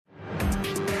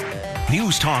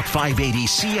News Talk 580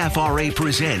 CFRA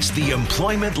presents the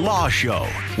Employment Law Show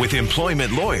with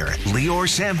employment lawyer Lior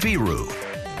Samfiru.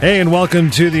 Hey, and welcome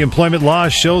to the Employment Law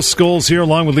Show. Scholes here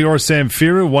along with Lior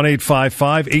Samfiru,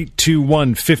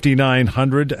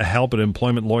 1-855-821-5900, help at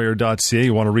employmentlawyer.ca.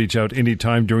 You want to reach out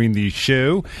anytime during the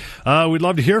show. We'd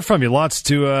love to hear from you. Lots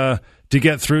to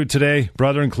get through today,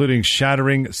 brother, including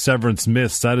shattering severance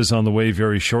myths. That is on the way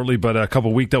very shortly, but a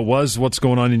couple of weeks that was. What's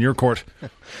going on in your court?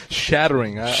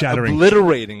 Shattering.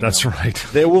 Obliterating. That's them. right.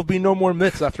 There will be no more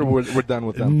myths after we're done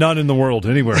with them. None in the world,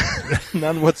 anywhere.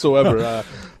 None whatsoever.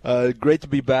 Great to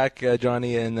be back,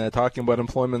 Johnny, and talking about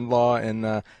employment law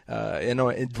and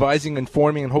advising,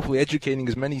 informing, and hopefully educating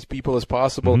as many people as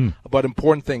possible about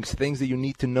important things that you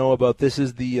need to know about. This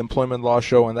is the Employment Law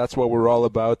Show, and that's what we're all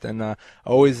about. And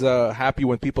always happy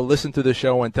when people listen to the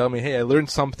show and tell me, "Hey, I learned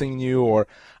something new," or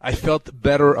 "I felt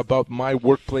better about my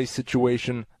workplace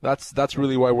situation." That's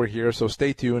really why we're here. So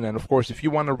stay tuned, and of course, if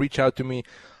you want to reach out to me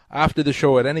after the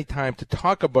show at any time to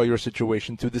talk about your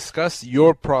situation, to discuss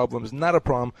your problems, not a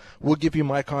problem, we'll give you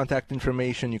my contact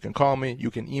information. You can call me, you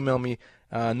can email me,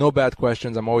 no bad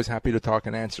questions. I'm always happy to talk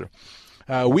and answer.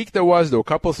 Week there was, though, a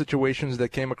couple of situations that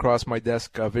came across my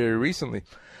desk very recently.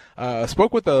 I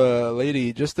spoke with a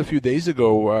lady just a few days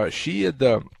ago. She had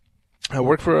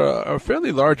worked for a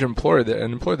fairly large employer,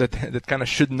 an employer that kind of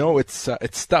should know its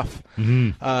stuff.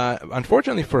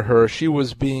 Unfortunately for her, she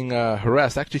was being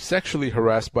harassed, actually sexually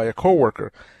harassed by a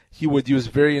coworker. He would use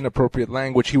very inappropriate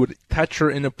language. He would touch her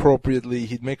inappropriately.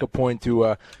 He'd make a point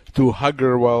to hug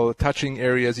her while touching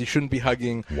areas he shouldn't be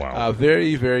hugging. Wow.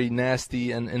 Very, very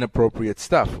nasty and inappropriate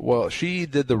stuff. Well, she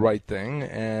did the right thing,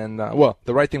 and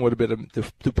the right thing would have been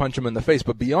to punch him in the face.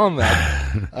 But beyond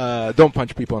that, don't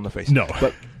punch people in the face. No.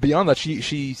 But beyond that,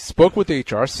 she spoke with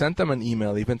HR, sent them an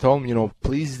email, even told them,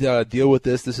 please deal with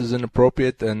this. This is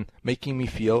inappropriate and making me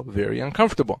feel very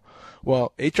uncomfortable.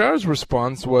 Well, HR's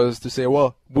response was to say,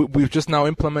 well, we've just now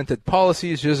implemented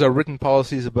policies, just written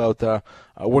policies about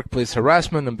workplace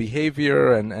harassment and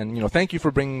behavior, and thank you for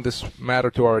bringing this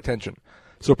matter to our attention.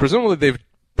 So presumably they've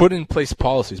put in place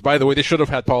policies. By the way, they should have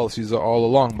had policies all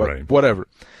along, but right. Whatever.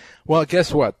 Well,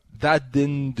 guess what? That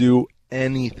didn't do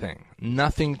anything.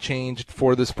 Nothing changed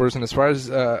for this person. As far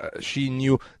as she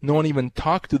knew, no one even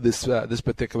talked to this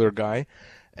particular guy.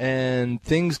 And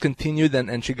things continued,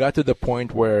 and she got to the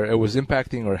point where it was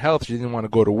impacting her health. She didn't want to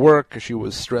go to work. She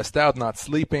was stressed out, not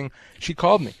sleeping. She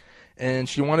called me, and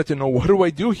she wanted to know, what do I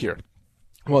do here?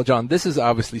 Well, John, this is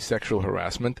obviously sexual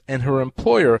harassment, and her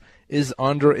employer is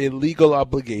under a legal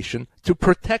obligation to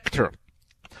protect her.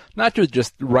 Not to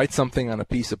just write something on a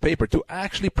piece of paper, to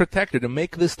actually protect her, to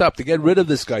make this stop, to get rid of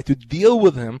this guy, to deal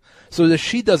with him so that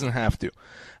she doesn't have to.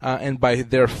 And by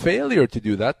their failure to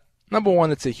do that, number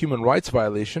one, it's a human rights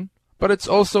violation, but it's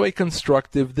also a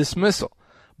constructive dismissal.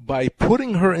 By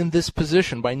putting her in this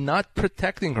position, by not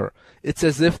protecting her, it's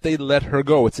as if they let her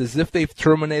go. It's as if they've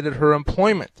terminated her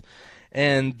employment.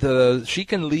 And she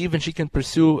can leave and she can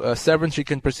pursue severance, she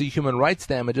can pursue human rights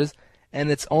damages, and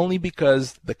it's only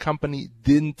because the company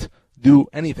didn't do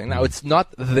anything. Now, it's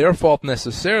not their fault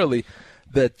necessarily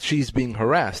that she's being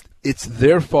harassed. It's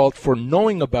their fault for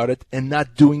knowing about it and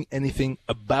not doing anything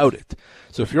about it.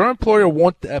 So if your employer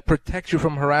won't protect you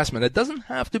from harassment, it doesn't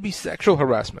have to be sexual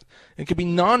harassment. It could be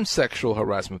non-sexual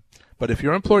harassment. But if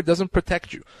your employer doesn't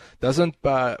protect you, doesn't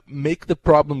make the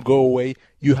problem go away,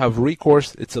 you have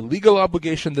recourse. It's a legal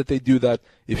obligation that they do that.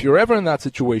 If you're ever in that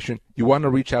situation, you want to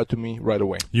reach out to me right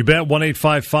away. You bet.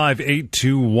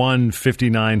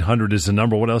 1-855-821-5900 is the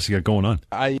number. What else you got going on?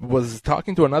 I was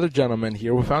talking to another gentleman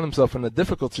here who found himself in a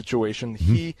difficult situation.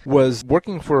 He was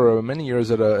working for many years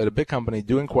at a big company,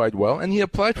 doing quite well, and he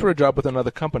applied for a job with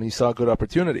another company. He saw a good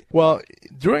opportunity. Well,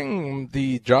 during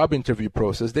the job interview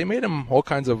process, they made him all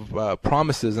kinds of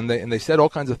promises, and they said all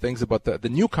kinds of things about the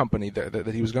new company that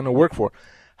he was going to work for.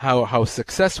 How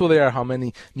successful they are, how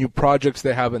many new projects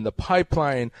they have in the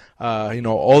pipeline,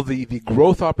 all the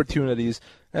growth opportunities.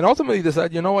 And ultimately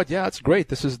decided, you know what, yeah, that's great.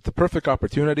 This is the perfect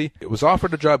opportunity. It was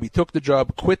offered a job. He took the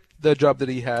job, quit the job that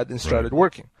he had, and started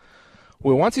working.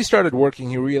 Well, once he started working,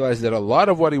 he realized that a lot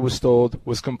of what he was told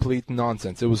was complete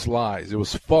nonsense. It was lies. It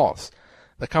was false.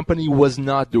 The company was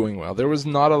not doing well. There was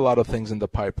not a lot of things in the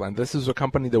pipeline. This is a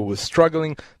company that was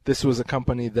struggling. This was a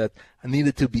company that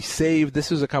needed to be saved.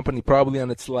 This was a company probably on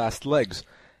its last legs.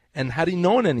 And had he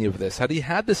known any of this, had he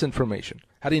had this information,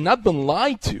 had he not been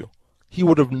lied to, he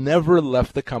would have never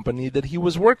left the company that he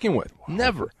was working with.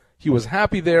 Never. He was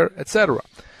happy there, etc.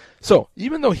 So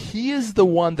even though he is the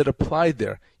one that applied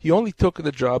there, he only took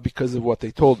the job because of what they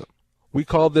told him. We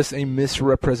call this a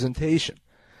misrepresentation.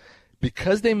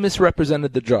 Because they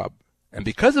misrepresented the job, And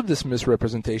because of this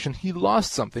misrepresentation, he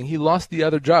lost something. He lost the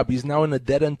other job. He's now in a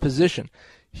dead-end position.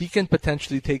 He can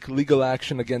potentially take legal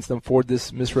action against them for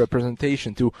this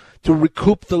misrepresentation to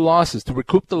recoup the losses, to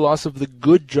recoup the loss of the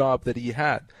good job that he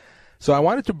had. So I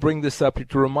wanted to bring this up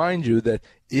to remind you that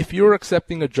if you're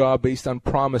accepting a job based on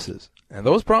promises, and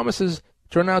those promises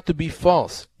turn out to be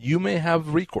false, you may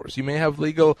have recourse. You may have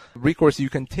legal recourse you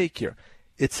can take here.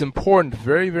 It's important,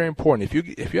 very, very important.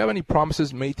 If you have any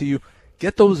promises made to you,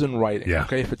 get those in writing. Yeah.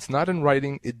 Okay? If it's not in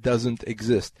writing, it doesn't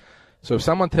exist. So if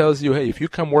someone tells you, hey, if you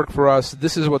come work for us,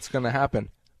 this is what's going to happen,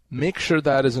 make sure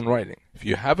that is in writing. If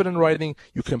you have it in writing,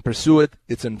 you can pursue it.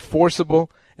 It's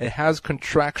enforceable. It has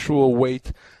contractual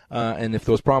weight. And if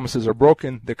those promises are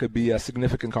broken, there could be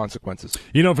significant consequences.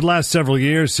 You know, for the last several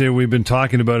years, we've been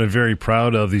talking about and very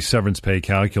proud of the severance pay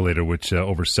calculator, which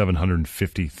over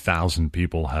 750,000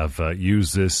 people have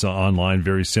used this online.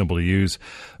 Very simple to use.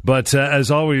 But as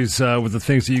always, with the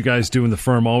things that you guys do in the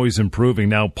firm, always improving.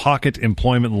 Now,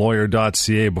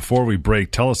 pocketemploymentlawyer.ca. Before we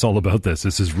break, tell us all about this.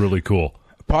 This is really cool.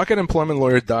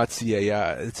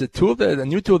 Pocketemploymentlawyer.ca. It's a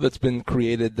new tool that's been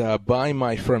created by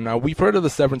my firm. Now, we've heard of the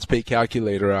severance pay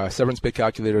calculator,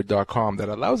 severancepaycalculator.com, that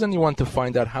allows anyone to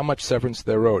find out how much severance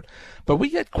they're owed. But we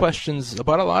get questions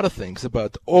about a lot of things,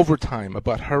 about overtime,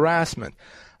 about harassment,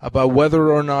 about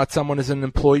whether or not someone is an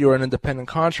employee or an independent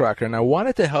contractor. And I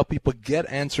wanted to help people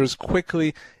get answers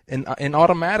quickly and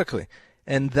automatically.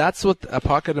 And that's what a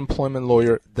Pocket Employment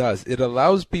Lawyer does. It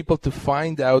allows people to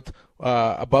find out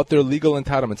about their legal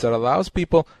entitlements. It allows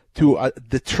people to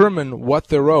determine what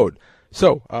they're owed.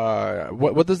 So,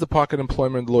 what does the Pocket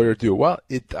Employment Lawyer do? Well,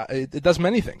 it does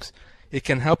many things. It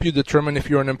can help you determine if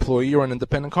you're an employee or an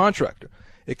independent contractor.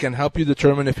 It can help you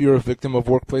determine if you're a victim of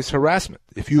workplace harassment,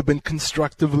 if you've been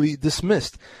constructively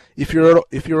dismissed, if you're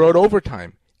owed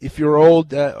overtime, if you're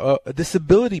owed a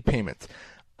disability payment.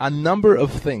 A number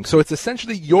of things. So it's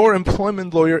essentially your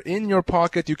employment lawyer in your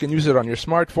pocket. You can use it on your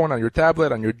smartphone, on your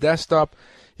tablet, on your desktop.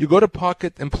 You go to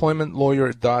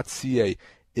pocketemploymentlawyer.ca.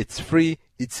 It's free.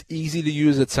 It's easy to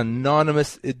use. It's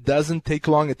anonymous. It doesn't take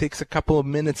long. It takes a couple of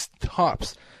minutes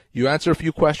tops. You answer a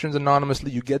few questions anonymously.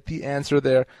 You get the answer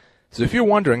there. So if you're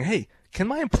wondering, hey, can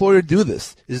my employer do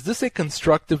this? Is this a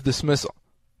constructive dismissal?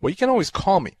 Well, you can always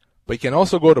call me. But you can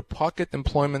also go to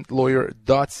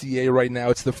pocketemploymentlawyer.ca right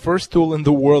now. It's the first tool in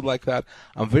the world like that.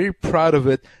 I'm very proud of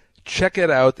it. Check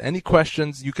it out. Any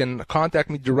questions, you can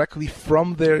contact me directly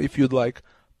from there if you'd like.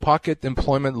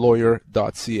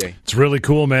 pocketemploymentlawyer.ca. It's really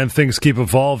cool, man. Things keep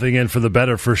evolving and for the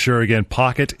better for sure. Again,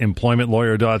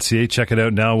 pocketemploymentlawyer.ca. Check it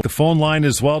out now. The phone line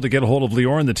as well to get a hold of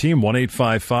Lior and the team,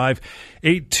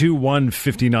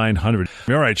 1-855-821-5900.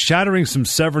 All right, shattering some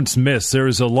severance myths. There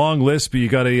is a long list, but you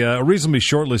got a reasonably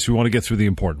short list. We want to get through the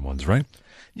important ones, right?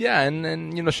 Yeah,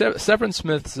 and you know, severance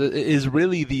myths is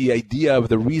really the idea of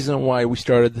the reason why we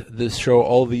started this show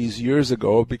all these years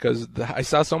ago, because I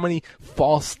saw so many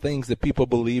false things that people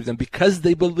believed, and because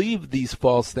they believed these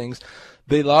false things,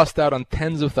 they lost out on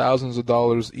tens of thousands of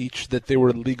dollars each that they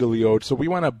were legally owed. So we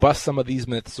want to bust some of these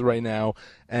myths right now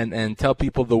and tell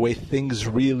people the way things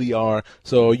really are.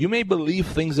 So you may believe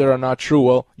things that are not true.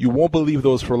 Well, you won't believe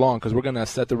those for long, because we're going to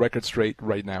set the record straight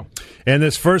right now. And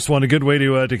this first one, a good way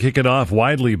to kick it off,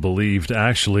 widely believed,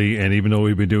 actually, and even though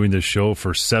we've been doing this show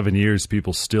for 7 years,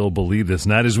 people still believe this,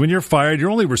 and that is when you're fired, you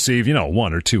only receive,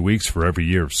 1 or 2 weeks for every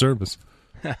year of service.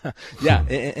 Yeah,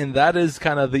 and that is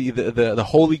kind of the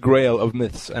holy grail of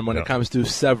myths. And when it comes to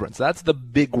severance, that's the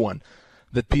big one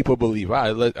that people believe.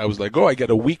 I was like, I get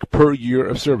a week per year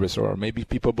of service, or maybe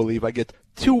people believe I get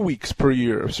 2 weeks per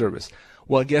year of service.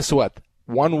 Well, guess what?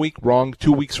 1 week wrong,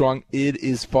 2 weeks wrong. It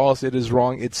is false. It is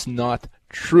wrong. It's not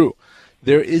true.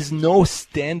 There is no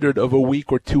standard of a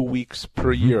week or 2 weeks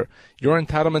per year. Your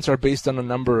entitlements are based on a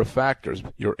number of factors: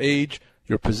 your age,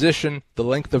 your position, the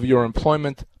length of your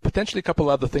employment, potentially a couple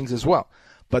other things as well.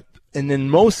 And in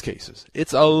most cases,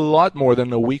 it's a lot more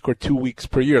than a week or 2 weeks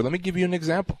per year. Let me give you an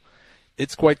example.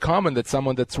 It's quite common that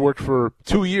someone that's worked for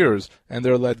 2 years and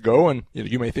they're let go, and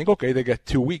you may think, okay, they get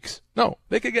 2 weeks. No,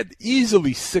 they could get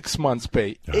easily 6 months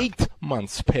pay, 8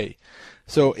 months pay.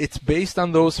 So it's based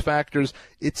on those factors.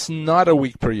 It's not a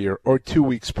week per year or 2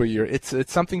 weeks per year. It's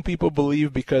something people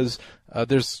believe because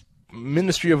there's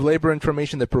Ministry of Labor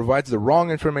information that provides the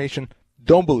wrong information.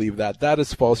 Don't believe that. That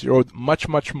is false. You're owed much,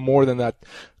 much more than that.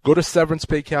 Go to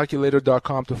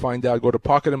severancepaycalculator.com to find out. Go to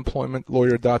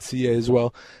pocketemploymentlawyer.ca as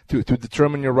well to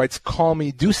determine your rights. Call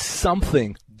me. Do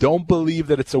something. Don't believe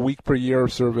that it's a week per year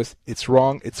of service. It's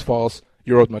wrong. It's false.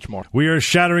 You're owed much more. We are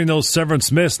shattering those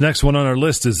severance myths. Next one on our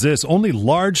list is this: only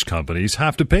large companies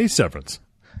have to pay severance.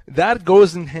 that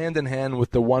goes in hand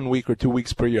with the 1 week or 2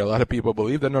 weeks per year. A lot of people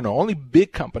believe that. No, only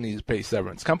big companies pay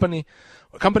severance.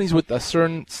 Companies with a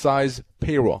certain size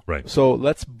payroll. Right. So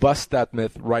let's bust that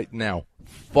myth right now.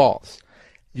 False.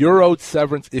 You're owed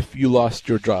severance if you lost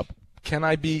your job. Can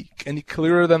I be any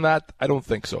clearer than that? I don't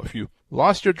think so. If you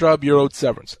lost your job, you're owed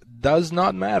severance. Does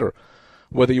not matter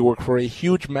whether you work for a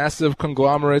huge, massive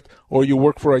conglomerate or you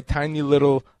work for a tiny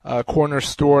little corner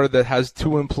store that has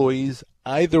 2 employees.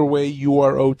 Either way, you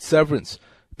are owed severance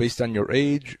based on your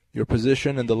age, your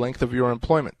position, and the length of your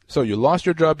employment. So you lost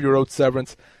your job, you're owed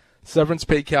severance.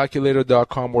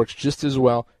 SeverancePayCalculator.com works just as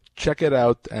well. Check it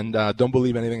out, and don't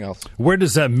believe anything else. Where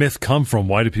does that myth come from?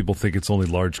 Why do people think it's only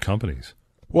large companies?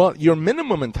 Well, your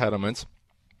minimum entitlements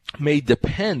may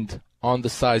depend on the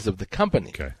size of the company.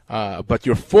 Okay. But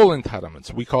your full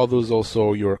entitlements, we call those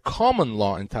also your common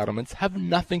law entitlements, have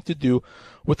nothing to do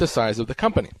with the size of the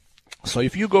company. So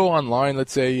if you go online,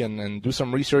 let's say, and do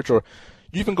some research, or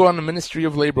you even go on the Ministry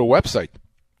of Labor website,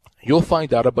 you'll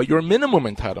find out about your minimum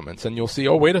entitlements, and you'll see,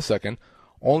 oh, wait a second,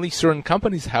 only certain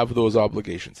companies have those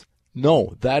obligations.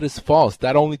 No, that is false.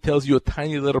 That only tells you a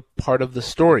tiny little part of the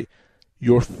story.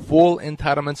 Your full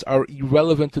entitlements are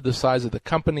irrelevant to the size of the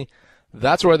company.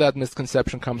 That's where that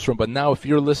misconception comes from. But now if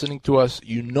you're listening to us,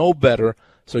 you know better.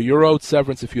 So you're owed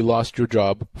severance if you lost your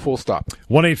job. Full stop.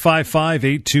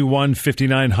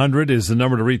 1-855-821-5900 is the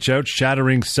number to reach out.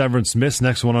 Shattering severance myths.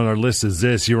 Next one on our list is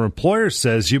this. Your employer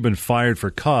says you've been fired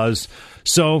for cause.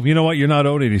 So, you know what? You're not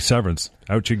owed any severance.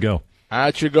 Out you go.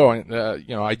 Out you go.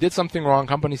 I did something wrong.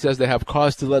 Company says they have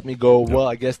cause to let me go. Yep. Well,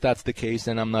 I guess that's the case,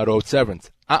 and I'm not owed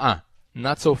severance.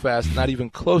 Not so fast, not even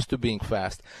close to being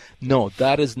fast. No,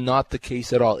 that is not the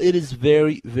case at all. It is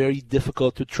very, very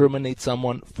difficult to terminate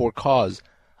someone for cause,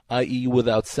 i.e.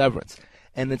 without severance.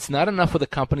 And it's not enough for the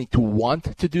company to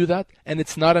want to do that, and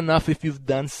it's not enough if you've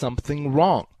done something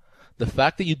wrong. The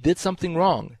fact that you did something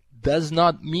wrong does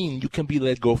not mean you can be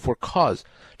let go for cause.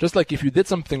 Just like if you did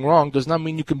something wrong does not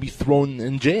mean you can be thrown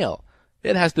in jail.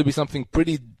 It has to be something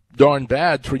pretty darn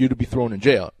bad for you to be thrown in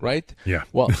jail, right? Yeah.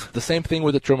 Well, the same thing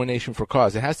with the termination for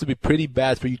cause. It has to be pretty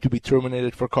bad for you to be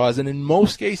terminated for cause. And in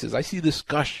most cases, I see this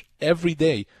gush every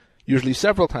day, usually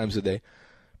several times a day.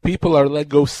 People are let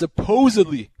go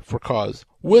supposedly for cause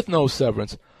with no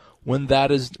severance when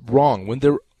that is wrong, when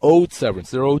they're owed severance.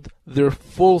 They're owed their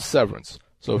full severance.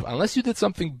 So unless you did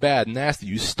something bad, nasty,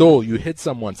 you stole, you hit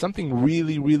someone, something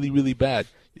really, really, really bad,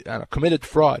 committed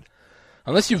fraud,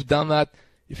 unless you've done that,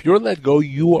 if you're let go,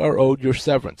 you are owed your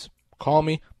severance. Call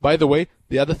me. By the way,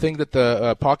 the other thing that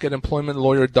the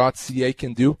pocketemploymentlawyer.ca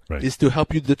can do is to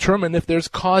help you determine if there's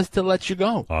cause to let you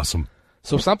go. Awesome.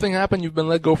 So if something happened, you've been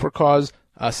let go for cause,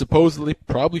 supposedly,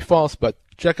 probably false, but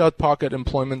check out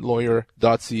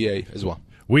pocketemploymentlawyer.ca as well.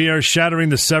 We are shattering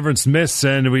the severance myths,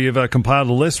 and we've compiled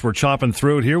a list. We're chopping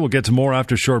through it here. We'll get to more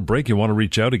after a short break. You want to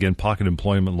reach out again,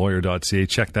 pocketemploymentlawyer.ca.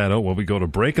 Check that out when we go to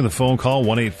break. And the phone call,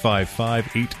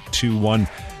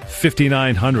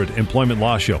 1-855-821-5900. Employment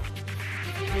Law Show.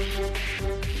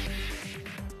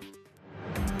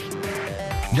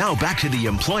 Now back to the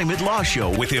Employment Law Show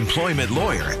with employment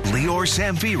lawyer Lior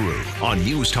Samfiru on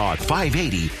News Talk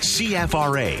 580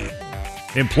 CFRA.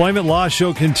 Employment Law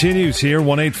Show continues here.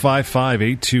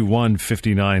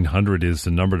 1-855-821-5900 is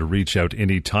the number to reach out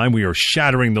anytime. We are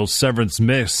shattering those severance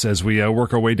myths as we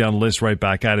work our way down the list right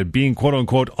back at it. Being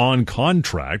quote-unquote on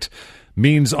contract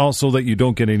means also that you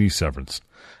don't get any severance.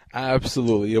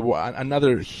 Absolutely.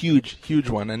 Another huge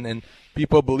one. And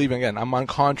people believe, again, I'm on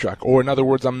contract. Or in other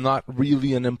words, I'm not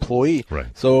really an employee.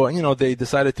 Right. So, they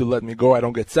decided to let me go. I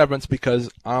don't get severance because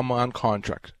I'm on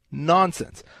contract.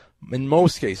 Nonsense. In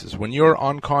most cases, when you're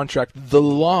on contract, the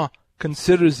law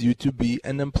considers you to be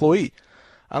an employee.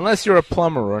 Unless you're a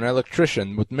plumber or an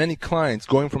electrician with many clients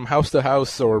going from house to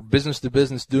house or business to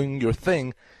business doing your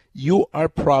thing, you are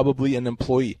probably an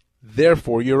employee.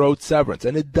 Therefore, you're owed severance.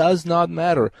 And it does not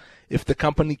matter if the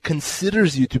company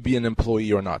considers you to be an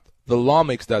employee or not. The law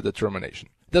makes that determination.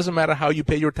 It doesn't matter how you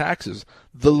pay your taxes.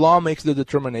 The law makes the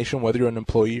determination whether you're an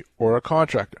employee or a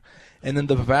contractor. And in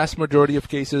the vast majority of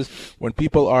cases, when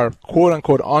people are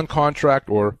quote-unquote on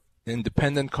contract or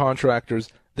independent contractors,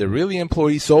 they're really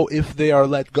employees. So if they are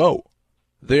let go,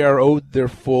 they are owed their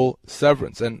full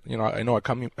severance. And, I know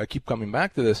I keep coming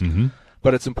back to this,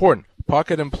 but it's important.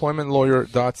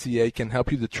 pocketemploymentlawyer.ca can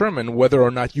help you determine whether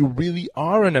or not you really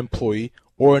are an employee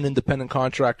or an independent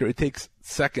contractor. It takes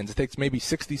seconds. It takes maybe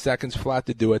 60 seconds flat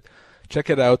to do it. Check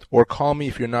it out or call me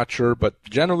if you're not sure. But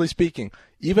generally speaking,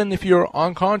 even if you're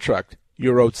on contract,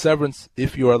 you're owed severance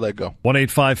if you are let go.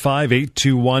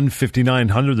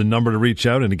 1-855-821-5900, the number to reach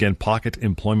out. And again,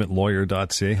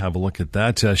 pocketemploymentlawyer.ca. Have a look at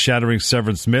that. Shattering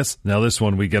severance myths. Now, this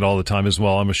one we get all the time as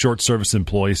well. I'm a short service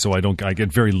employee, so I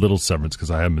get very little severance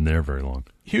because I haven't been there very long.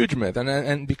 Huge myth.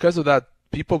 And because of that,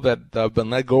 people that have been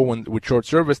let go with short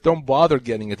service don't bother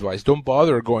getting advice. Don't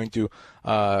bother going to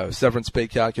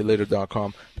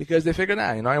severancepaycalculator.com because they figure,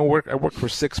 I work for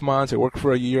 6 months, I work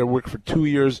for a year, I work for 2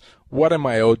 years. What am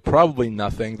I owed? Probably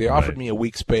nothing. They offered me a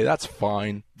week's pay. That's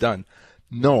fine. Done.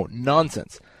 No,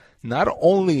 nonsense. Not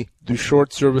only do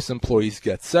short service employees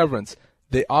get severance,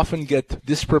 they often get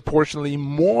disproportionately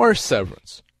more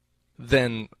severance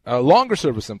than longer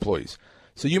service employees.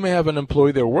 So you may have an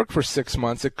employee that worked for 6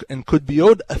 months and could be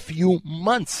owed a few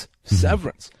months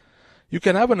severance. You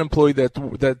can have an employee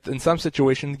that in some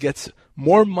situation gets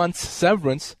more months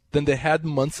severance than they had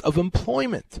months of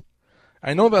employment.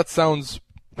 I know that sounds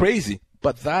crazy,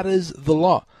 but that is the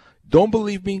law. Don't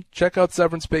believe me? Check out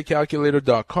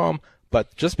severancepaycalculator.com.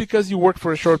 But just because you work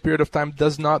for a short period of time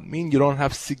does not mean you don't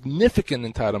have significant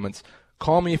entitlements.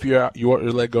 Call me if you are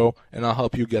let go, and I'll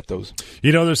help you get those.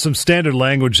 There's some standard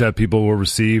language that people will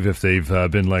receive if they've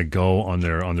been let go on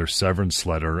their severance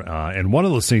letter. And one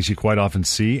of those things you quite often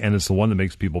see, and it's the one that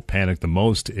makes people panic the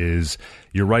most, is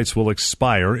your rights will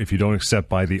expire if you don't accept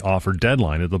by the offer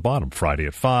deadline at the bottom. Friday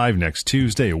at 5, next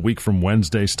Tuesday, a week from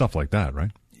Wednesday, stuff like that, right?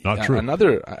 Not true. And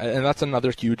that's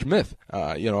another huge myth.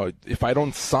 If I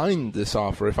don't sign this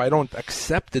offer, if I don't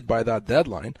accept it by that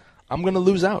deadline, I'm going to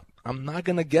lose out. I'm not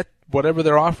going to get whatever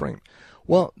they're offering.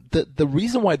 Well, the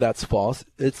reason why that's false,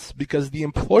 it's because the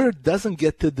employer doesn't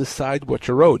get to decide what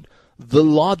you're owed. The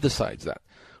law decides that.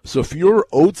 So if you're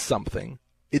owed something,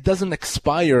 it doesn't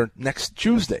expire next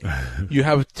Tuesday. You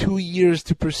have 2 years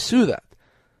to pursue that.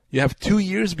 You have 2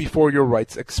 years before your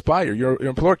rights expire. Your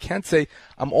employer can't say,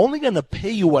 I'm only going to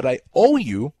pay you what I owe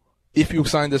you if you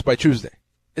sign this by Tuesday.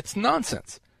 It's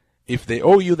nonsense. If they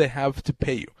owe you, they have to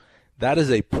pay you. That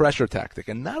is a pressure tactic.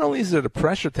 And not only is it a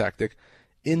pressure tactic,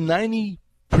 in 90%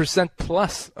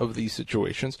 plus of these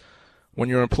situations, when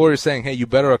your employer is saying, hey, you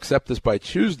better accept this by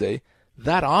Tuesday,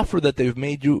 that offer that they've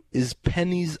made you is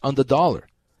pennies on the dollar.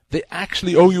 They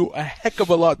actually owe you a heck of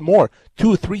a lot more,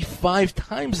 2, 3, 5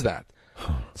 times that.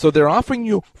 So they're offering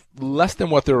you less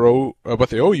than what they owe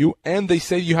you, and they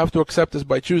say you have to accept this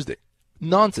by Tuesday.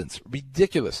 Nonsense.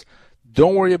 Ridiculous.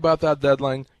 Don't worry about that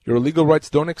deadline. Your legal rights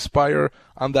don't expire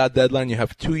on that deadline. You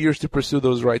have 2 years to pursue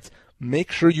those rights.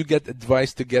 Make sure you get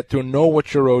advice to know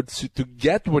what you're owed, to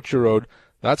get what you're owed.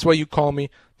 That's why you call me.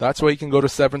 That's why you can go to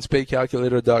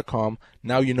severancepaycalculator.com.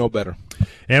 Now you know better.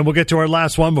 And we'll get to our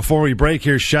last one before we break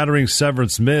here, shattering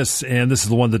severance myths. And this is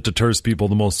the one that deters people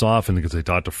the most often because they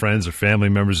talk to friends or family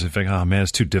members and think, oh, man,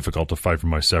 it's too difficult to fight for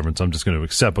my severance. I'm just going to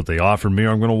accept what they offer me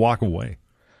or I'm going to walk away.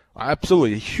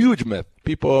 Absolutely. A huge myth.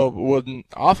 People would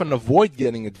often avoid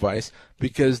getting advice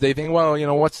because they think, well,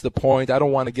 what's the point? I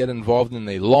don't want to get involved in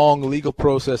a long legal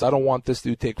process. I don't want this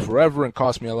to take forever and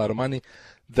cost me a lot of money.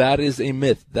 That is a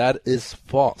myth. That is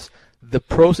false. The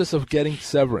process of getting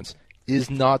severance is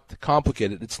not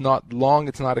complicated. It's not long.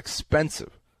 It's not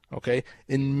expensive. Okay?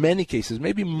 In many cases,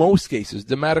 maybe most cases,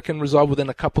 the matter can resolve within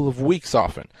a couple of weeks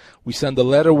often. We send a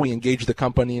letter, we engage the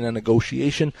company in a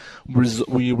negotiation,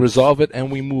 we resolve it,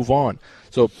 and we move on.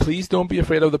 So please don't be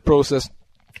afraid of the process.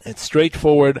 It's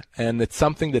straightforward, and it's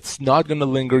something that's not going to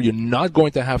linger. You're not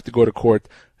going to have to go to court.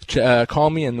 Call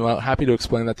me, and I'm happy to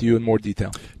explain that to you in more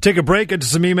detail. Take a break, get to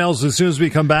some emails as soon as we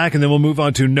come back, and then we'll move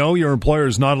on to no, your employer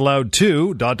is not allowed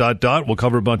to, ... We'll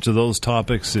cover a bunch of those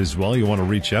topics as well. You want to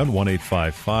reach out,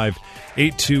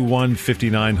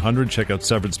 1-855-821-5900. Check out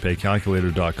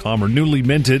severancepaycalculator.com or newly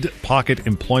minted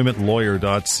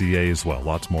pocketemploymentlawyer.ca as well.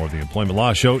 Lots more of the Employment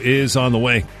Law Show is on the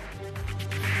way.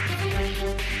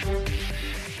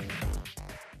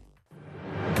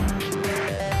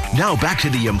 Now back to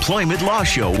the Employment Law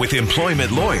Show with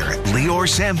employment lawyer Lior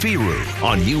Samfiru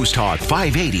on News Talk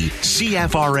 580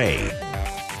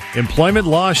 CFRA. Employment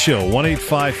Law Show,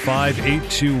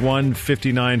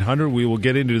 1-855-821-5900. We will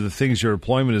get into the things your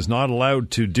employment is not allowed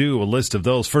to do, a list of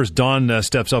those. First, Don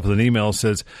steps up with an email,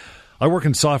 says, I work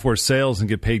in software sales and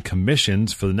get paid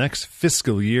commissions. For the next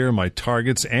fiscal year, my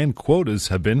targets and quotas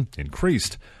have been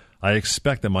increased. I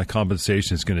expect that my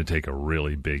compensation is going to take a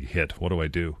really big hit. What do I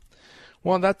do?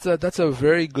 Well, that's a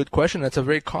very good question. That's a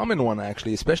very common one,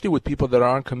 actually, especially with people that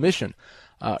are on commission.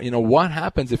 What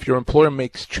happens if your employer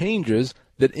makes changes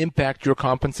that impact your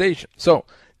compensation? So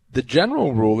the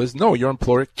general rule is no, your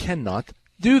employer cannot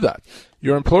do that.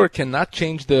 Your employer cannot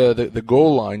change the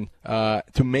goal line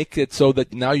to make it so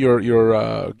that now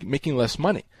you're making less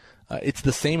money. it's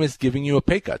the same as giving you a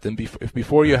pay cut. And if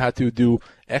before you had to do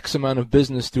X amount of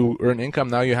business to earn income,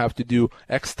 now you have to do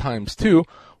X times 2.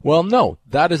 Well, no,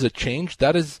 that is a change.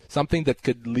 That is something that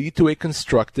could lead to a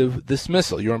constructive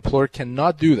dismissal. Your employer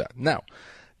cannot do that. Now,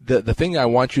 the thing I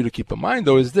want you to keep in mind,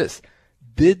 though, is this.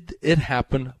 Did it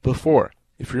happen before?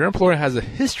 If your employer has a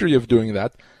history of doing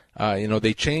that,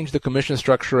 they change the commission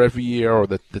structure every year or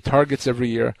the targets every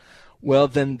year, well,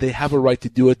 then they have a right to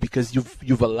do it because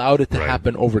you've allowed it to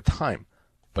happen over time.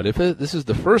 But if this is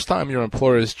the first time your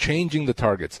employer is changing the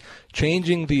targets,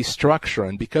 changing the structure,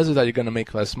 and because of that you're going to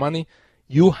make less money,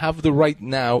 you have the right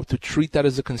now to treat that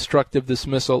as a constructive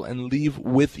dismissal and leave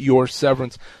with your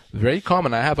severance. Very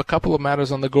common. I have a couple of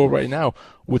matters on the go right now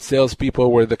with salespeople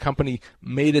where the company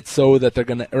made it so that they're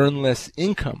going to earn less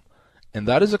income. And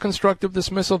that is a constructive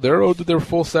dismissal. They're owed their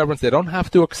full severance. They don't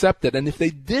have to accept it. And if they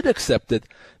did accept it,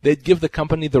 they'd give the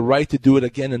company the right to do it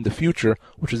again in the future,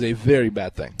 which is a very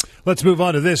bad thing. Let's move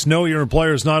on to this. No, your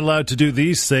employer is not allowed to do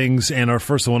these things. And our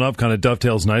first one up kind of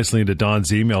dovetails nicely into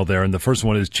Don's email there. And the first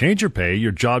one is change your pay,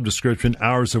 your job description,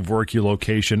 hours of work, your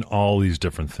location, all these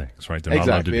different things, right? They're not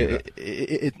allowed to do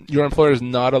that. Your employer is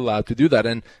not allowed to do that.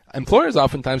 And employers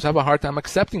oftentimes have a hard time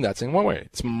accepting that, saying, well, wait,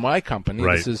 it's my company.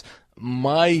 Right. This is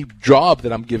my job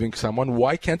that I'm giving someone.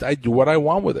 Why can't I do what I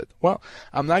want with it? Well,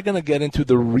 I'm not going to get into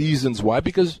the reasons why,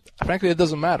 because frankly, it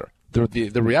doesn't matter.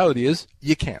 The reality is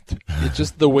you can't. It's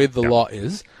just the way the law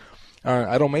is.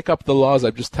 I don't make up the laws.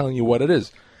 I'm just telling you what it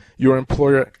is. Your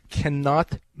employer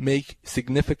cannot make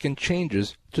significant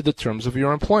changes to the terms of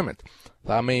your employment.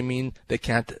 That may mean they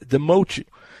can't demote you.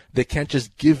 They can't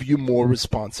just give you more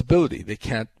responsibility. They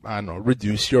can't,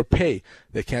 reduce your pay.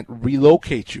 They can't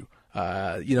relocate you.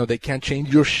 They can't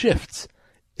change your shifts.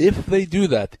 If they do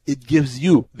that, it gives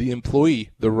you, the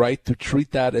employee, the right to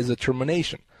treat that as a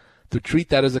termination, to treat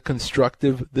that as a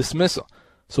constructive dismissal.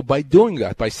 So by doing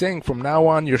that, by saying from now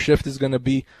on your shift is going to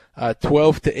be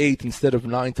 12 to 8 instead of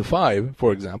 9 to 5,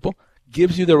 for example,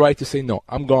 gives you the right to say, no,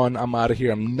 I'm gone, I'm out of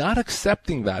here, I'm not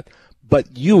accepting that,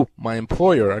 but you, my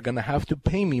employer, are going to have to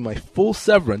pay me my full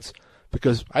severance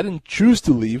because I didn't choose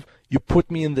to leave, you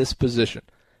put me in this position.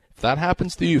 If that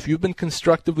happens to you, if you've been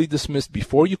constructively dismissed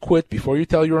before you quit, before you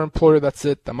tell your employer, that's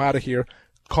it, I'm out of here,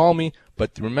 call me.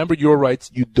 But remember your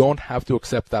rights. You don't have to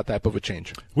accept that type of a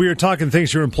change. We are talking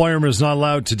things your employer is not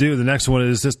allowed to do. The next one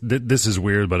is this. This is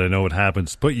weird, but I know it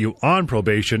happens. Put you on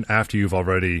probation after you've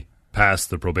already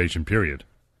passed the probation period.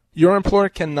 Your employer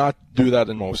cannot do that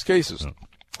in most cases. No.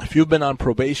 If you've been on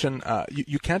probation,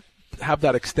 you can't have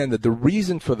that extended. The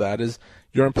reason for that is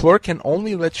your employer can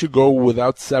only let you go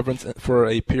without severance for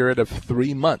a period of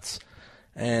 3 months.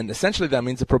 And essentially that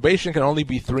means the probation can only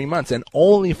be 3 months, and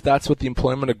only if that's what the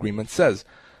employment agreement says.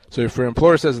 So if your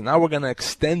employer says, now we're going to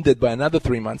extend it by another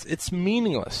 3 months, it's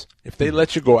meaningless. If they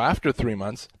let you go after 3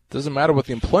 months, it doesn't matter what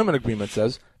the employment agreement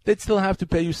says, they'd still have to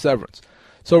pay you severance.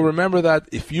 So remember that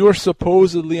if you're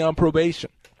supposedly on probation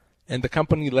and the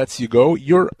company lets you go,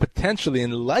 you're potentially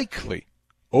and likely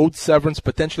owed severance,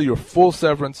 potentially your full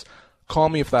severance. Call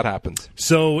me if that happens.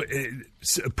 So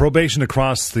probation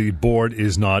across the board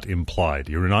is not implied.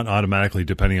 You're not automatically,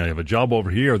 depending on you have a job over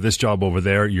here or this job over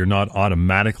there, you're not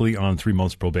automatically on 3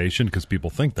 months probation because people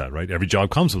think that, right? Every job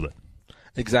comes with it.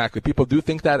 Exactly. People do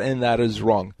think that, and that is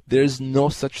wrong. There's no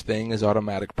such thing as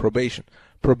automatic probation.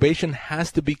 Probation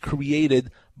has to be created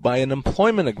by an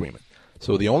employment agreement.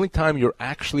 So the only time you're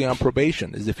actually on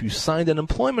probation is if you signed an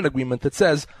employment agreement that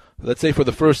says, let's say for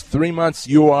the first 3 months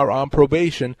you are on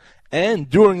probation, and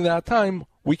during that time,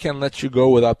 we can let you go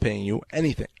without paying you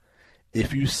anything.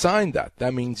 If you signed that,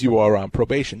 that means you are on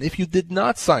probation. If you did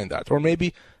not sign that, or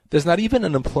maybe there's not even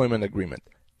an employment agreement,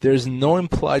 there's no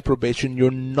implied probation,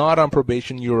 you're not on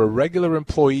probation, you're a regular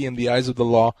employee in the eyes of the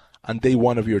law on day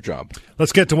one of your job.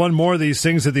 Let's get to one more of these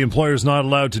things that the employer is not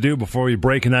allowed to do before we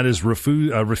break, and that is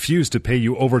refuse to pay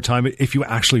you overtime if you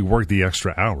actually work the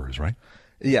extra hours, right?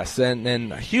 Yes, and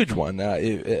a huge one.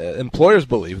 Employers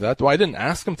believe that. Well, I didn't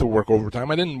ask them to work overtime.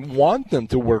 I didn't want them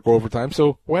to work overtime,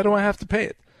 so why do I have to pay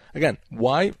it? Again,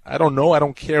 why? I don't know. I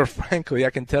don't care, frankly. I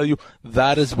can tell you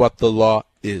that is what the law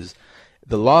is.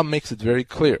 The law makes it very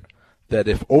clear that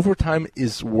if overtime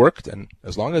is worked, and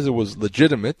as long as it was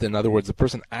legitimate, in other words, the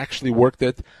person actually worked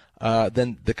it,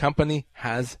 then the company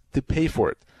has to pay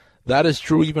for it. That is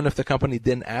true even if the company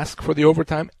didn't ask for the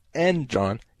overtime. And,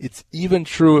 John, it's even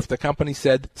true if the company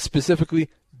said specifically,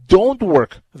 don't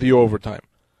work the overtime.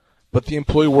 But the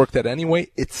employee worked it anyway,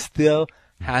 it still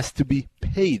has to be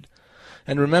paid.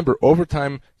 And remember,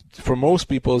 overtime for most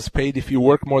people is paid if you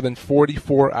work more than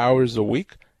 44 hours a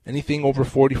week. Anything over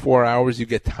 44 hours, you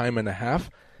get time and a half.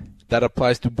 That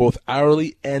applies to both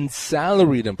hourly and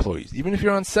salaried employees. Even if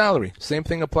you're on salary, same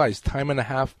thing applies. Time and a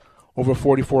half over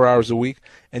 44 hours a week.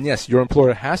 And yes, your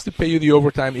employer has to pay you the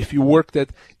overtime if you worked it,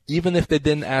 even if they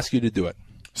didn't ask you to do it.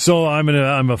 So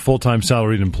I'm a full-time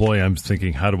salaried employee. I'm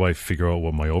thinking, how do I figure out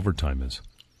what my overtime is?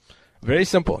 Very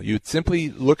simple. You'd simply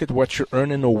look at what you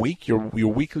earn in a week, your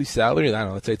weekly salary. I don't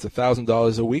know, let's say it's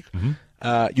 $1,000 a week.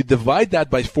 Mm-hmm. You divide that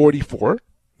by 44.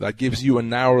 That gives you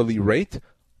an hourly rate.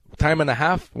 Time and a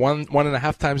half, one and a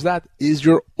half times that is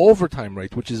your overtime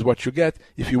rate, which is what you get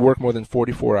if you work more than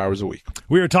 44 hours a week.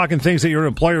 We are talking things that your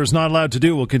employer is not allowed to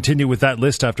do. We'll continue with that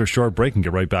list after a short break and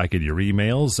get right back into your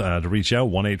emails. To reach out,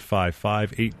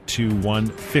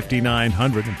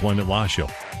 1-855-821-5900, Employment Law Show.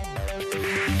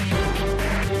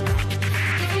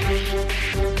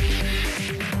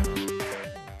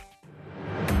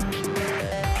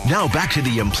 Now back to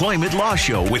the Employment Law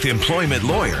Show with employment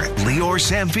lawyer Lior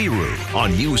Samfiru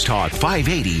on News Talk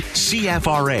 580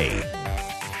 CFRA.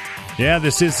 Yeah,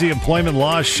 this is the Employment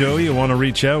Law Show. You want to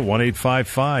reach out,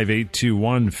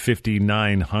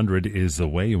 1-855-821-5900 is the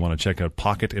way. You want to check out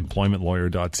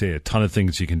pocketemploymentlawyer.ca. A ton of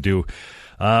things you can do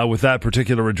with that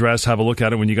particular address. Have a look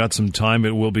at it when you got some time.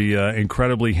 It will be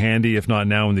incredibly handy, if not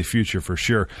now, in the future for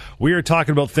sure. We are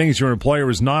talking about things your employer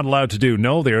is not allowed to do.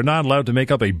 No, they are not allowed to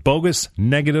make up a bogus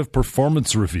negative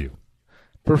performance review.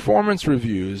 Performance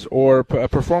reviews or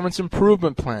performance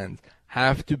improvement plans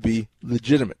have to be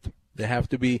legitimate. They have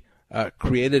to be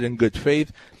created in good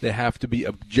faith. They have to be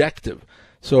objective.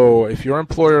 So if your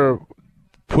employer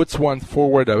puts one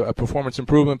forward, a performance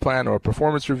improvement plan or a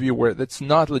performance review where that's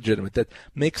not legitimate, that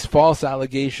makes false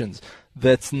allegations,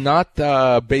 that's not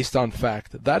based on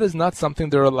fact, that is not something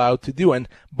they're allowed to do. And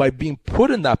by being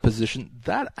put in that position,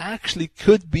 that actually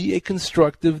could be a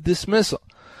constructive dismissal.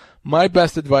 My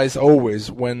best advice always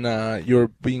when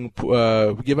you're being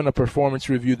given a performance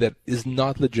review that is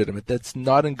not legitimate, that's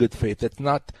not in good faith, that's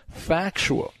not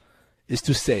factual, is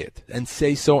to say it and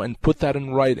say so and put that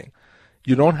in writing.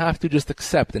 You don't have to just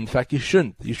accept. In fact, you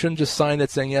shouldn't. You shouldn't just sign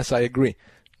it saying, yes, I agree.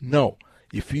 No.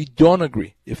 If you don't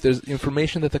agree, if there's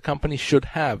information that the company should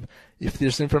have, if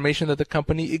there's information that the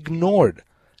company ignored,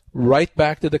 write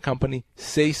back to the company,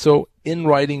 say so in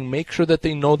writing, make sure that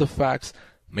they know the facts,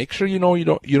 make sure you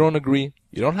don't agree.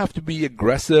 You don't have to be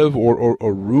aggressive or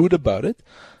rude about it,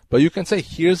 but you can say,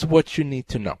 here's what you need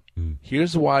to know.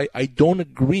 Here's why I don't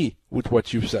agree with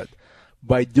what you've said.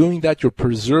 By doing that, you're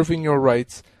preserving your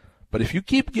rights. But if you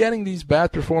keep getting these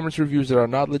bad performance reviews that are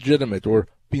not legitimate or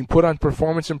being put on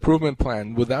performance improvement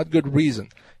plan without good reason,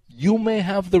 you may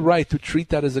have the right to treat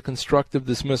that as a constructive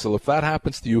dismissal. If that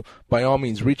happens to you, by all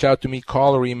means, reach out to me,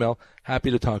 call or email.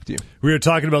 Happy to talk to you. We are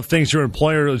talking about things your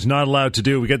employer is not allowed to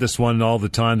do. We get this one all the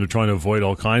time. They're trying to avoid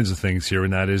all kinds of things here,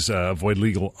 and that is avoid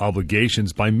legal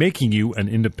obligations by making you an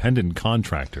independent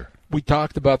contractor. We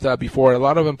talked about that before. A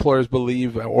lot of employers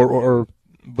believe or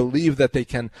believe that they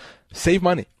can save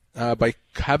money by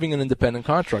having an independent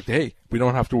contractor. Hey, we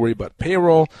don't have to worry about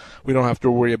payroll. We don't have to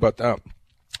worry about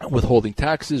withholding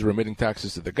taxes, remitting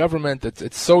taxes to the government.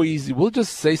 It's so easy. We'll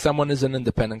just say someone is an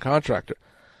independent contractor.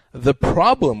 The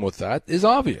problem with that is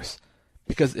obvious,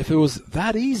 because if it was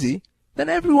that easy, then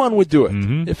everyone would do it.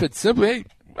 Mm-hmm. If it's simply,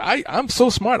 hey, I'm so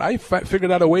smart, I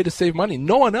figured out a way to save money.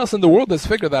 No one else in the world has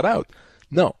figured that out.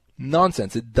 No,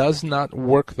 nonsense. It does not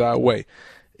work that way.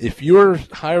 If you're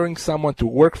hiring someone to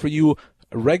work for you,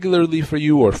 regularly for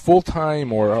you, or full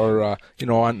time, or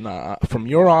from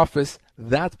your office,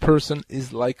 that person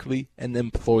is likely an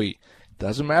employee.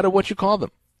 Doesn't matter what you call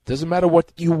them. Doesn't matter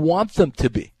what you want them to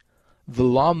be. The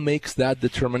law makes that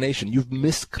determination. You've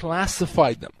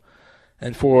misclassified them.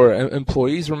 And for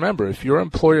employees, remember, if your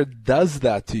employer does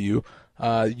that to you,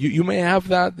 you may have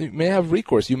that. You may have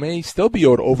recourse. You may still be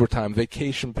owed overtime,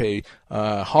 vacation pay,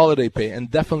 holiday pay, and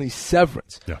definitely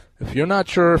severance. Yeah. If you're not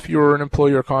sure if you're an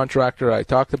employer or contractor, I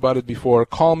talked about it before,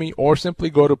 call me or simply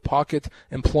go to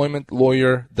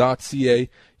pocketemploymentlawyer.ca.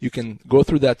 You can go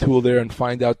through that tool there and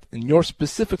find out in your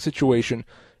specific situation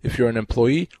if you're an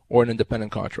employee or an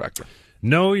independent contractor.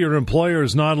 No, your employer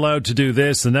is not allowed to do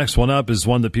this. The next one up is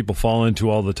one that people fall into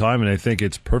all the time, and I think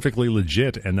it's perfectly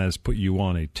legit, and that is put you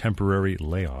on a temporary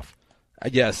layoff.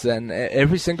 Yes, and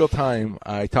every single time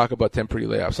I talk about temporary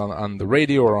layoffs on the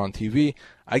radio or on TV,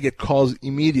 I get calls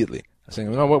immediately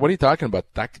saying, "No, what are you talking about?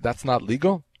 That's not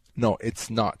legal?" No, it's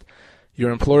not.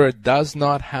 Your employer does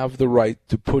not have the right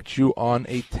to put you on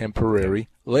a temporary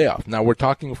layoff. Now, we're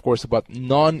talking, of course, about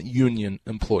non-union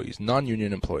employees.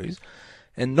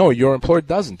 And no, your employer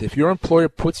doesn't. If your employer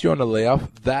puts you on a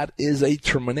layoff, that is a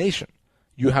termination.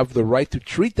 You have the right to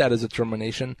treat that as a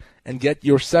termination and get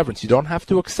your severance. You don't have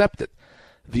to accept it.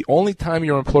 The only time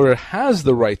your employer has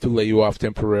the right to lay you off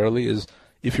temporarily is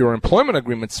if your employment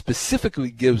agreement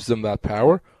specifically gives them that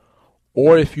power,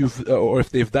 or if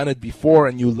they've done it before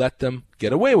and you let them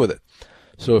get away with it.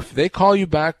 So if they call you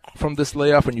back from this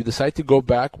layoff and you decide to go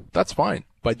back, that's fine.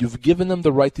 But you've given them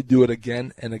the right to do it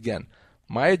again and again.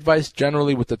 My advice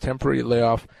generally with the temporary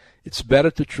layoff, it's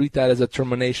better to treat that as a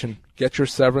termination. Get your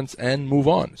severance and move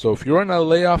on. So if you're in a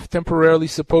layoff temporarily,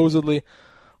 supposedly,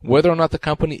 whether or not the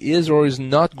company is or is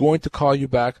not going to call you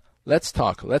back, let's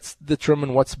talk. Let's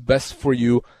determine what's best for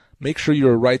you. Make sure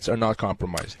your rights are not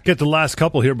compromised. Get the last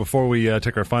couple here before we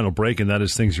take our final break, and that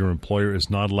is things your employer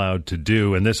is not allowed to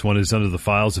do. And this one is under the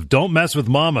files of don't mess with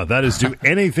mama. That is do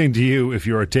anything to you if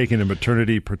you are taking a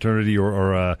maternity, paternity,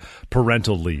 or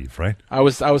parental leave, right? I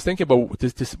was thinking about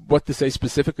what to say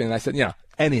specifically, and I said,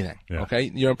 anything. Yeah. Okay?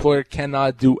 Your employer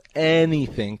cannot do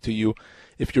anything to you.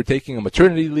 If you're taking a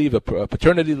maternity leave, a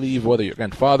paternity leave, whether you're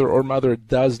father or mother, it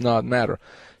does not matter.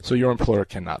 So your employer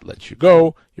cannot let you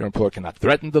go. Your employer cannot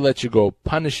threaten to let you go,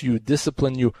 punish you,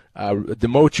 discipline you,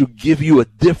 demote you, give you a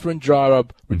different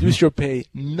job, reduce your pay.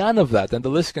 None of that. And the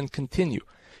list can continue.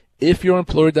 If your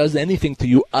employer does anything to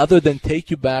you other than take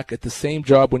you back at the same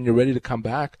job when you're ready to come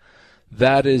back,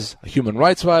 that is a human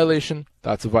rights violation.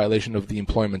 That's a violation of the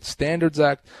Employment Standards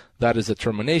Act. That is a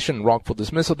termination, wrongful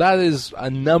dismissal. That is a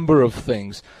number of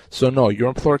things. So no, your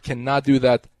employer cannot do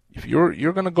that. If you're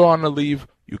going to go on a leave,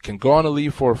 you can go on a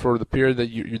leave for the period that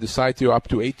you decide to, up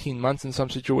to 18 months in some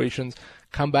situations,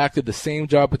 come back to the same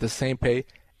job with the same pay.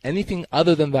 Anything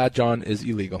other than that, John, is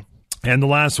illegal. And the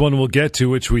last one we'll get to,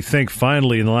 which we think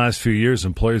finally in the last few years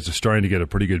employers are starting to get a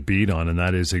pretty good beat on, and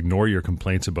that is ignore your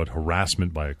complaints about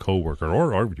harassment by a coworker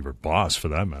or your boss for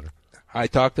that matter. I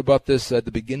talked about this at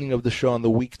the beginning of the show on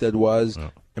the week that was. Oh.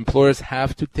 Employers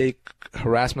have to take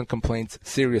harassment complaints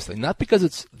seriously, not because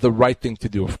it's the right thing to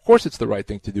do. Of course it's the right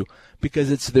thing to do,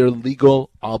 because it's their legal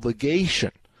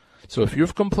obligation. So if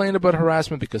you've complained about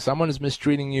harassment because someone is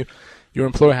mistreating you, your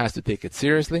employer has to take it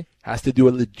seriously, has to do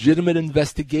a legitimate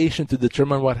investigation to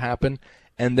determine what happened,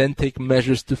 and then take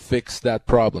measures to fix that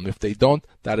problem. If they don't,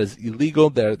 that is illegal.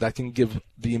 That can give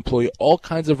the employee all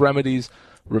kinds of remedies.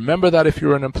 Remember that if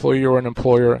you're an employee or an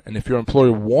employer, and if your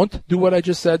employer won't do what I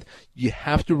just said, you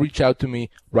have to reach out to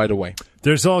me right away.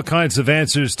 There's all kinds of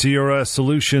answers to your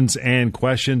solutions and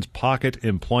questions.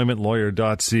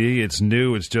 PocketEmploymentLawyer.ca. It's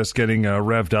new. It's just getting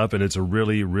revved up, and it's a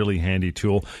really, really handy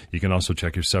tool. You can also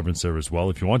check your severance there as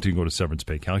well. If you want to, you can go to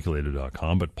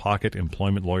severancepaycalculator.com. But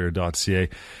PocketEmploymentLawyer.ca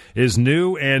is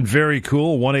new and very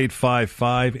cool.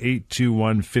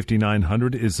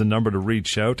 1-855-821-5900 is the number to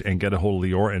reach out and get a hold of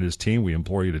Lior and his team. We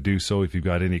implore you to do so if you've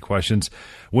got any questions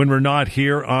when we're not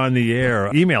here on the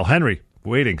air. Email Henry.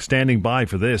 Standing by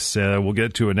for this. We'll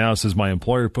get to it now. It says, my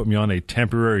employer put me on a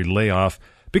temporary layoff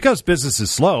because business is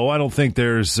slow. I don't think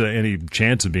there's any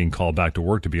chance of being called back to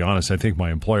work, to be honest. I think my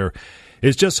employer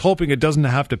is just hoping it doesn't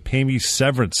have to pay me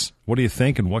severance. What do you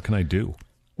think, and what can I do?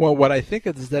 Well, what I think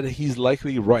is that he's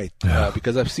likely right,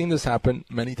 because I've seen this happen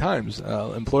many times.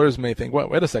 Employers may think, well,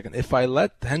 wait a second, if I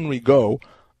let Henry go,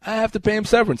 I have to pay him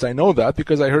severance. I know that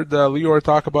because I heard Lior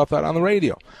talk about that on the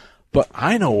radio. But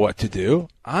I know what to do.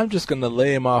 I'm just going to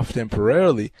lay him off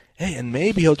temporarily. Hey, and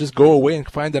maybe he'll just go away and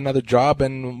find another job,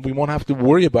 and we won't have to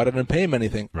worry about it and pay him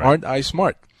anything. Right. Aren't I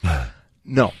smart?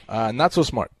 No, not so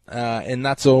smart, and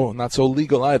not so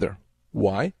legal either.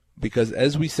 Why? Because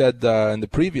as we said in the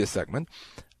previous segment,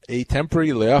 a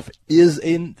temporary layoff is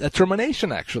a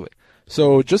termination, actually.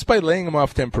 So just by laying him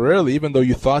off temporarily, even though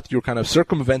you thought you're kind of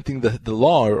circumventing the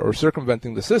law or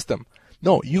circumventing the system,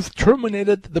 no, you've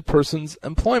terminated the person's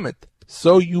employment,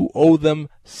 so you owe them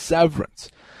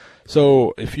severance.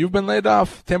 So if you've been laid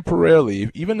off temporarily,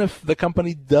 even if the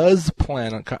company does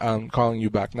plan on calling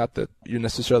you back, not that you're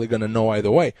necessarily going to know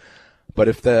either way, but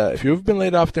if you've been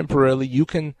laid off temporarily, you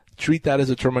can treat that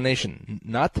as a termination,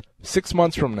 not 6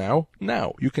 months from now.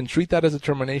 Now you can treat that as a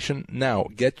termination now.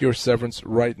 Get your severance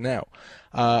right now,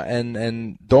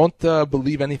 and don't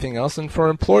believe anything else. And for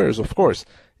employers, of course,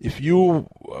 if you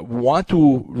want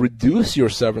to reduce your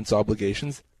severance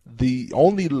obligations, the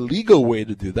only legal way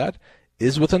to do that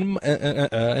is with an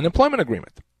employment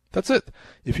agreement. That's it.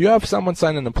 If you have someone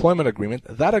sign an employment agreement,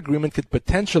 that agreement could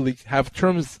potentially have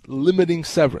terms limiting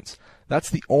severance. That's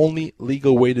the only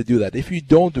legal way to do that. If you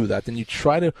don't do that, and you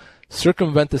try to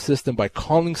circumvent the system by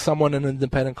calling someone an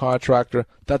independent contractor,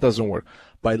 that doesn't work.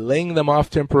 By laying them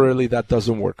off temporarily, that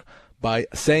doesn't work. By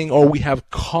saying, oh, we have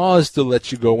cause to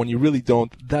let you go when you really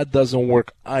don't, that doesn't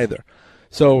work either.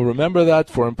 So remember that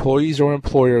for employees or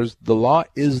employers, the law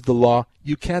is the law.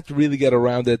 you can't really get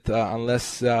around it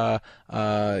unless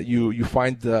you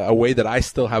find a way that I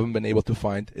still haven't been able to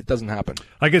find. It doesn't happen.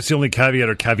 I guess the only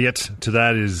caveat to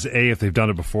that is, A, if they've done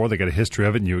it before, they got a history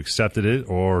of it and you accepted it,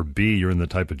 or B, you're in the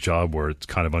type of job where it's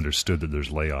kind of understood that there's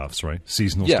layoffs, right?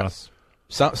 Seasonal stuff.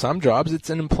 Some jobs, it's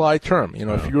an implied term.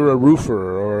 If you're a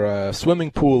roofer or a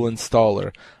swimming pool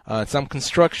installer, some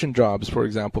construction jobs, for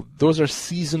example, those are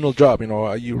seasonal jobs.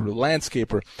 You're a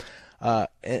landscaper.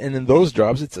 And in those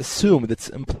jobs, it's assumed, it's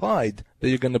implied that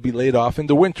you're going to be laid off in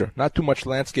the winter. Not too much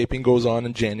landscaping goes on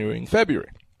in January and February.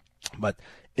 But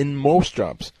in most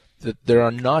jobs that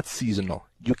are not seasonal,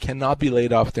 you cannot be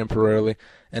laid off temporarily.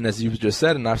 And as you've just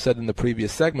said, and I've said in the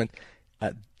previous segment,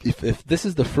 if this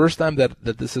is the first time that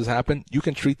this has happened, you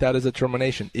can treat that as a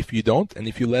termination. If you don't, and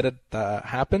if you let it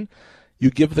happen,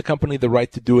 you give the company the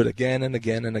right to do it again and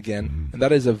again and again. And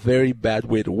that is a very bad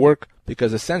way to work,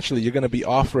 because essentially you're going to be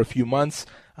off for a few months.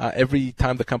 Every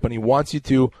time the company wants you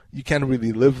to, you can't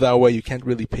really live that way. You can't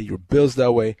really pay your bills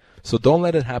that way. So don't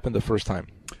let it happen the first time.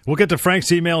 We'll get to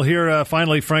Frank's email here.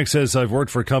 Finally, Frank says, I've worked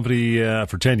for a company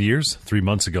for 10 years. 3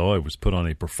 months ago, I was put on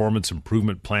a performance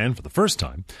improvement plan for the first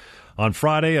time. On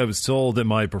Friday, I was told that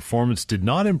my performance did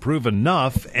not improve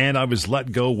enough, and I was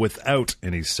let go without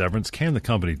any severance. Can the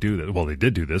company do that? Well, they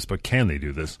did do this, but can they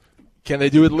do this? Can they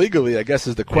do it legally, I guess,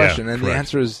 is the question. Yeah, and correct. The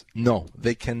answer is no.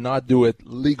 They cannot do it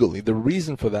legally. The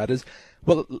reason for that is,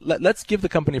 well, let's give the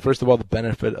company, first of all, the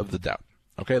benefit of the doubt.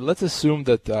 Okay, let's assume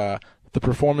that the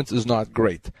performance is not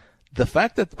great. The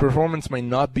fact that the performance may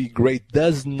not be great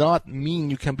does not mean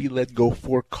you can be let go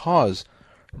for cause.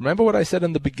 Remember what I said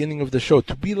in the beginning of the show.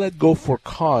 To be let go for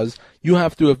cause, you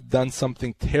have to have done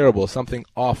something terrible, something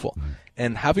awful.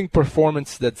 And having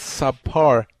performance that's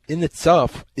subpar in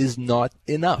itself is not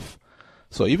enough.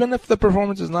 So even if the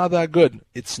performance is not that good,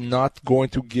 it's not going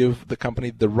to give the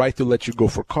company the right to let you go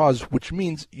for cause, which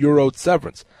means you're owed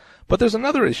severance. But there's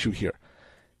another issue here.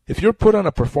 If you're put on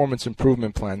a performance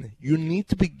improvement plan, you need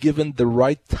to be given the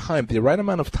right time, the right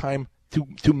amount of time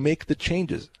to make the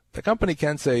changes. The company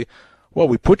can't say, well,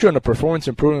 we put you on a performance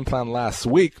improvement plan last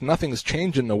week. Nothing's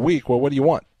changed in a week. Well, what do you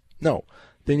want? No.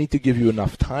 They need to give you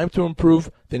enough time to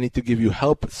improve. They need to give you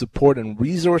help, support, and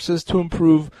resources to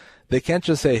improve. They can't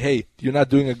just say, hey, you're not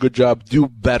doing a good job, do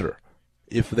better.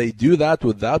 If they do that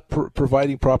without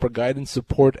providing proper guidance,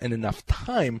 support, and enough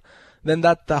time, then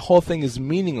that whole thing is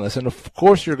meaningless. And of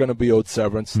course you're going to be owed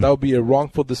severance. That would be a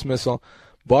wrongful dismissal.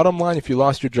 Bottom line, if you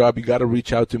lost your job, you got to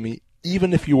reach out to me,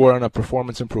 even if you were on a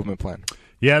performance improvement plan.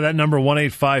 Yeah, that number,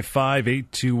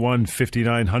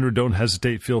 1-855-821-5900. Don't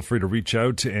hesitate. Feel free to reach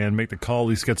out and make the call, at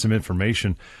least get some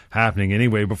information happening.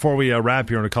 Anyway, before we wrap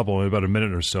here in about a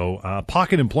minute or so,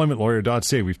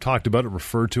 pocketemploymentlawyer.ca. We've talked about it,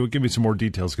 referred to it. Give me some more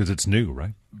details because it's new,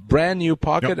 right? Brand new,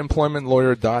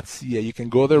 pocketemploymentlawyer.ca. You can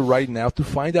go there right now to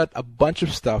find out a bunch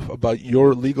of stuff about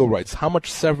your legal rights, how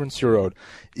much severance you're owed,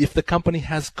 if the company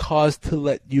has cause to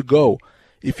let you go,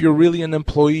 if you're really an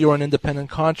employee or an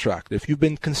independent contractor, if you've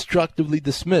been constructively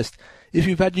dismissed, if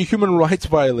you've had your human rights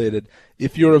violated,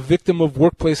 if you're a victim of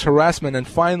workplace harassment, and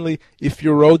finally, if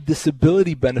you're owed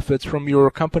disability benefits from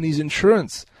your company's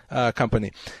insurance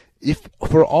company. If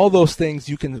for all those things,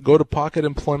 you can go to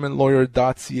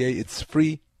pocketemploymentlawyer.ca. It's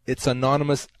free. It's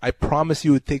anonymous. I promise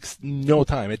you it takes no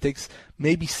time. It takes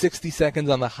maybe 60 seconds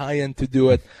on the high end to do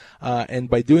it.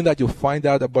 And by doing that, you'll find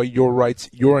out about your rights,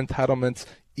 your entitlements.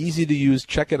 Easy to use.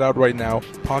 Check it out right now.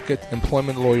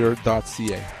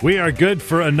 pocketemploymentlawyer.ca. We are good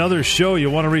for another show. You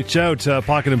want to reach out,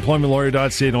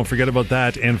 pocketemploymentlawyer.ca. Don't forget about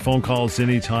that. And phone calls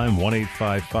anytime,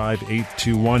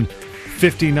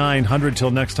 1-855-821-5900.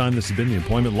 Till next time, this has been the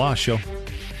Employment Law Show.